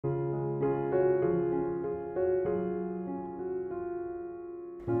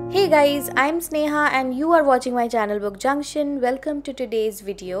Hey guys, I'm Sneha and you are watching my channel Book Junction. Welcome to today's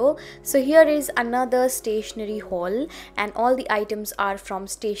video. So here is another stationery haul and all the items are from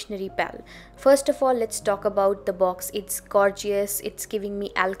Stationery Pal. First of all, let's talk about the box. It's gorgeous. It's giving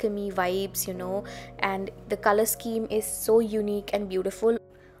me alchemy vibes, and the color scheme is so unique and beautiful.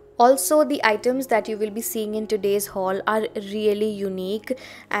 Also, the items that you will be seeing in today's haul are really unique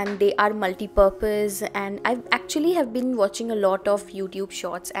and they are multi-purpose, and I actually have been watching a lot of YouTube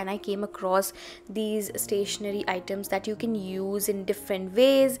shorts and I came across these stationery items that you can use in different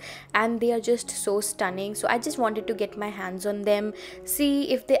ways and they are just so stunning. So I just wanted to get my hands on them,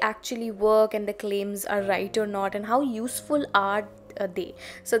 see if they actually work and the claims are right or not, and how useful are they.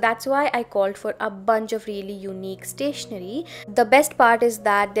 So that's why I called for a bunch of really unique stationery. The best part is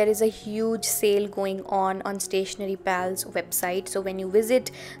that there is a huge sale going on Stationery Pal's website. So when you visit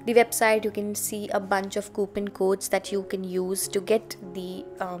the website, you can see a bunch of coupon codes that you can use to get the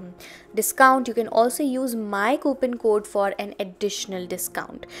discount. You can also use my coupon code for an additional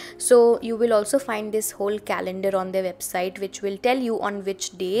discount. So you will also find this whole calendar on their website which will tell you on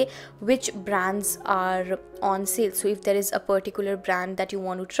which day which brands are on sale. So if there is a particular brand that you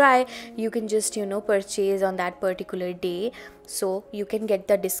want to try, you can just purchase on that particular day, so you can get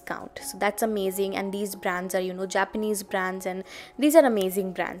the discount. So that's amazing, and these brands are Japanese brands and these are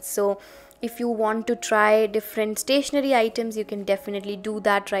amazing brands. So if you want to try different stationery items, you can definitely do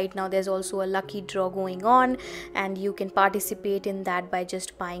that right now. There's also a lucky draw going on and you can participate in that by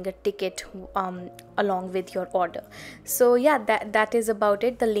just buying a ticket along with your order. So yeah, that is about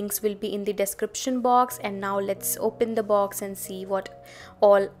it. The links will be in the description box, and now let's open the box and see what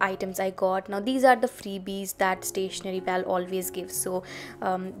all items I got. Now these are the freebies that Stationery Pal always gives. So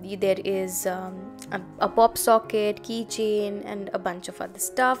there is a pop socket, keychain and a bunch of other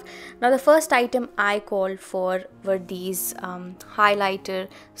stuff. Now the first item I called for were these highlighter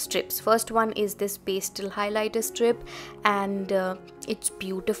strips. First one is this pastel highlighter strip, and it's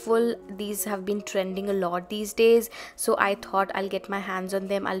beautiful. These have been trending a lot these days, so I thought I'll get my hands on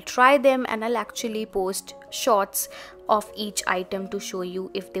them, I'll try them, and I'll actually post shots of each item to show you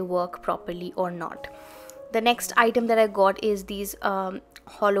if they work properly or not. The next item that I got is these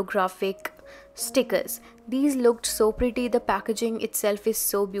holographic stickers. These looked so pretty. The packaging itself is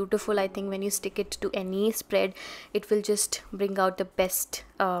so beautiful. I think when you stick it to any spread, it will just bring out the best,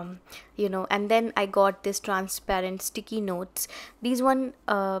 and then I got this transparent sticky notes. These one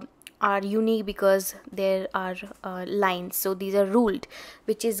are unique because there are lines, so these are ruled,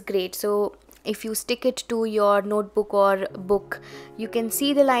 which is great. So if you stick it to your notebook or book, you can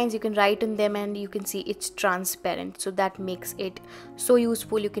see the lines, you can write on them, and you can see it's transparent, so that makes it so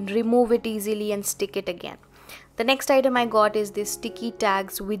useful. You can remove it easily and stick it again. The next item I got is this sticky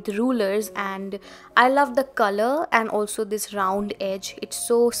tags with rulers, and I love the color and also this round edge. It's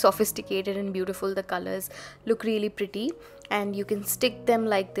so sophisticated and beautiful. The colors look really pretty and you can stick them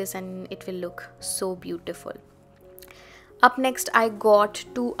like this and it will look so beautiful. Up next, I got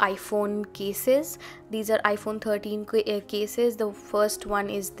two iPhone cases. These are iPhone 13 cases. The first one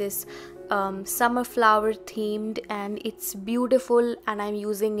is this summer flower themed, and it's beautiful and I'm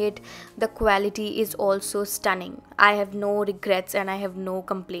using it. The quality is also stunning. I have no regrets and I have no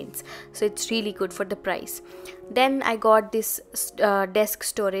complaints, so it's really good for the price. Then I got this desk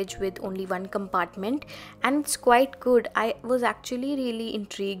storage with only one compartment, and it's quite good. I was actually really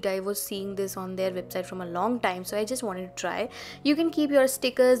intrigued. I was seeing this on their website from a long time, so I just wanted to try. You can keep your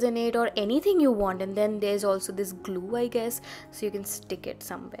stickers in it or anything you want, and then there's also this glue, I guess, so you can stick it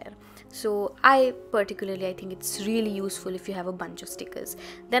somewhere. So I think it's really useful if you have a bunch of stickers.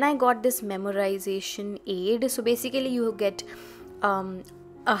 Then I got this memorization aid. So basically you get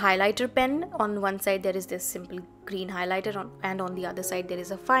a highlighter pen. On one side there is this simple green highlighter and on the other side there is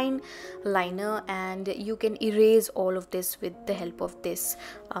a fine liner, and you can erase all of this with the help of this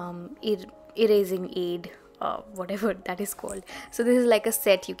erasing aid, whatever that is called. So this is like a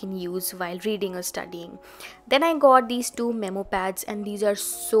set you can use while reading or studying. Then I got these two memo pads, and these are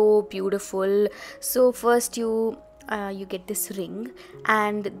so beautiful. So first you get this ring,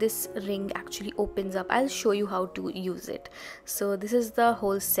 and this ring actually opens up. I'll show you how to use it. So this is the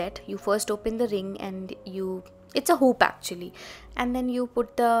whole set. You first open the ring and it's a hoop actually, and then you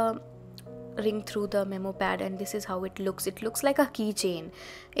put the ring through the memo pad, and this is how it looks. It looks like a keychain.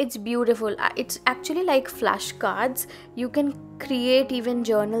 It's beautiful. It's actually like flashcards. You can create even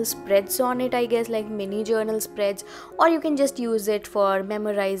journal spreads on it, I guess, like mini journal spreads, or you can just use it for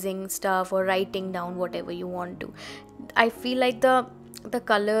memorizing stuff or writing down whatever you want to. I feel like the the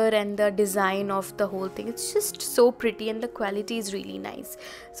color and the design of the whole thing, it's just so pretty, and the quality is really nice,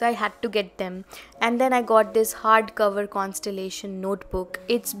 so I had to get them. And then I got this hardcover Constellation notebook.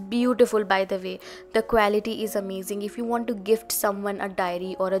 It's beautiful, by the way. The quality is amazing. If you want to gift someone a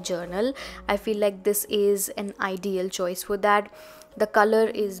diary or a journal, I feel like this is an ideal choice for that. The color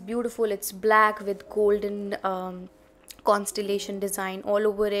is beautiful. It's black with golden constellation design all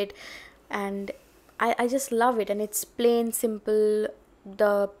over it, and I just love it. And it's plain simple.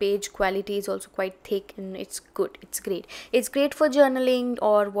 The page quality is also quite thick, and it's good. It's great. It's great for journaling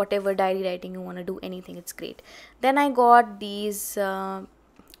or whatever diary writing you want to do, anything. It's great. Then I got these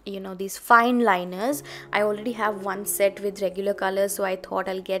these fine liners. I already have one set with regular colors, so I thought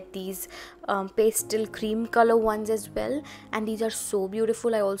I'll get these pastel cream color ones as well, and these are so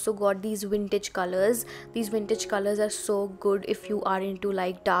beautiful. I also got these vintage colors. These vintage colors are so good if you are into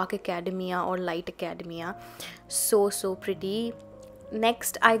like dark academia or light academia. So pretty.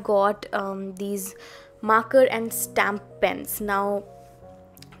 Next I got these marker and stamp pens. Now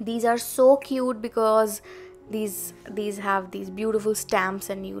these are so cute because these have these beautiful stamps,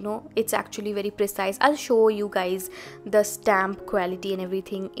 and it's actually very precise. I'll show you guys the stamp quality and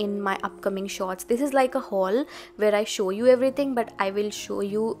everything in my upcoming shots. This is like a haul where I show you everything, but I will show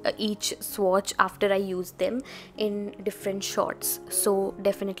you each swatch after I use them in different shots, so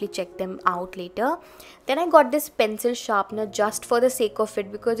definitely check them out later. Then I got this pencil sharpener just for the sake of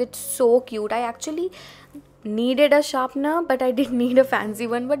it because it's so cute. I actually needed a sharpener, but I didn't need a fancy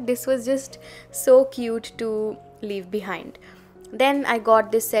one, but this was just so cute to leave behind. Then I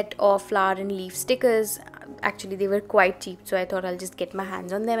got this set of flower and leaf stickers. Actually they were quite cheap, so I thought I'll just get my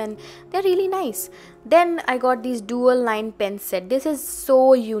hands on them, and they're really nice. Then I got these dual line pen set. This is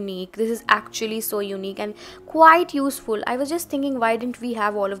so unique. This is actually so unique and quite useful. I was just thinking, why didn't we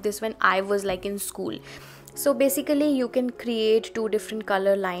have all of this when I was like in school? So basically you can create two different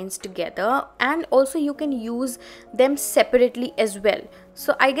color lines together, and also you can use them separately as well.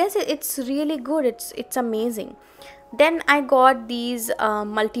 So I guess it's really good. It's amazing. Then I got these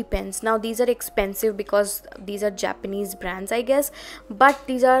multi pens. Now these are expensive because these are Japanese brands, I guess, but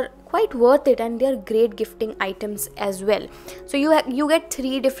these are quite worth it, and they're great gifting items as well. So you get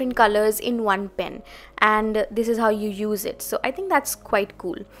 3 different colors in one pen, and this is how you use it. So I think that's quite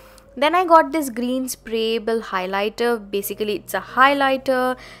cool. Then I got this green sprayable highlighter. Basically it's a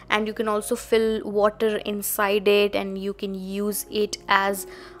highlighter, and you can also fill water inside it, and you can use it as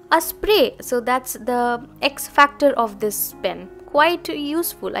a spray. So that's the X factor of this pen. Quite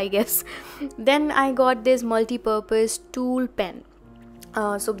useful, I guess. Then I got this multi-purpose tool pen.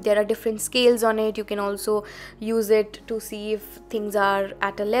 So there are different scales on it. You can also use it to see if things are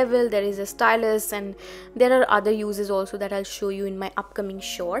at a level. There is a stylus, and there are other uses also that I'll show you in my upcoming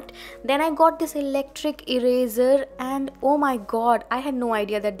short. Then I got this electric eraser, and oh my god, I had no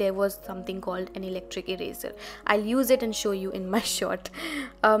idea that there was something called an electric eraser. I'll use it and show you in my short.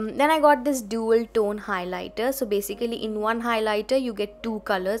 Then I got this dual tone highlighter. So basically in one highlighter you get 2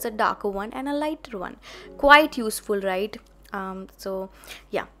 colors, a darker one and a lighter one. Quite useful, right? So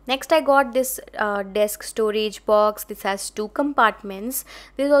yeah. Next I got this desk storage box. This has 2 compartments.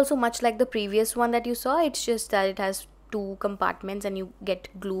 This is also much like the previous one that you saw. It's just that it has 2 compartments, and you get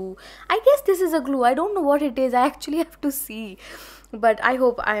glue. I guess this is a glue. I don't know what it is. I actually have to see, but I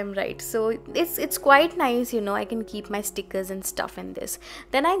hope I am right. So it's quite nice, I can keep my stickers and stuff in this.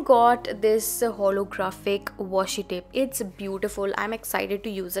 Then I got this holographic washi tape. It's beautiful. I'm excited to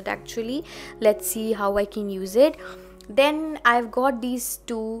use it actually. Let's see how I can use it. Then I've got these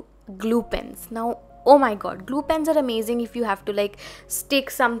 2 glue pens. Now oh my god, glue pens are amazing if you have to like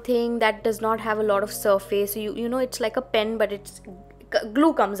stick something that does not have a lot of surface. So you know it's like a pen, but it's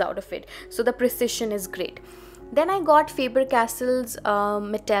glue comes out of it, so the precision is great. Then I got Faber-Castell's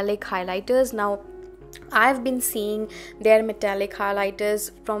metallic highlighters. Now I've been seeing their metallic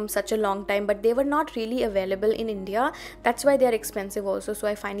highlighters from such a long time, but they were not really available in India. That's why they're expensive also, so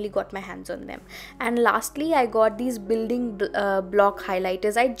I finally got my hands on them. And lastly I got these building block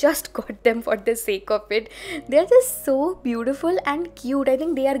highlighters. I just got them for the sake of it. They're just so beautiful and cute. I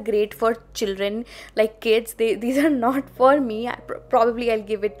think they are great for children, like kids. These are not for me. Probably I'll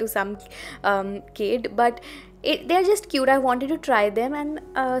give it to some kid, but they're just cute. I wanted to try them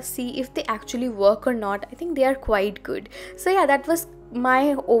and see if they actually work or not. I think they are quite good. So yeah, that was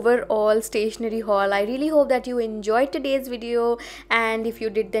my overall stationery haul. I really hope that you enjoyed today's video, and if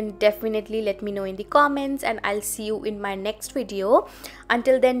you did, then definitely let me know in the comments, and I'll see you in my next video.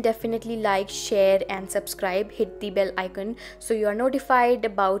 Until then, definitely like, share and subscribe. Hit the bell icon so you are notified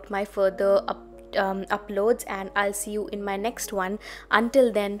about my further uploads, and I'll see you in my next one.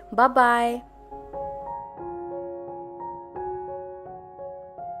 Until then, bye bye.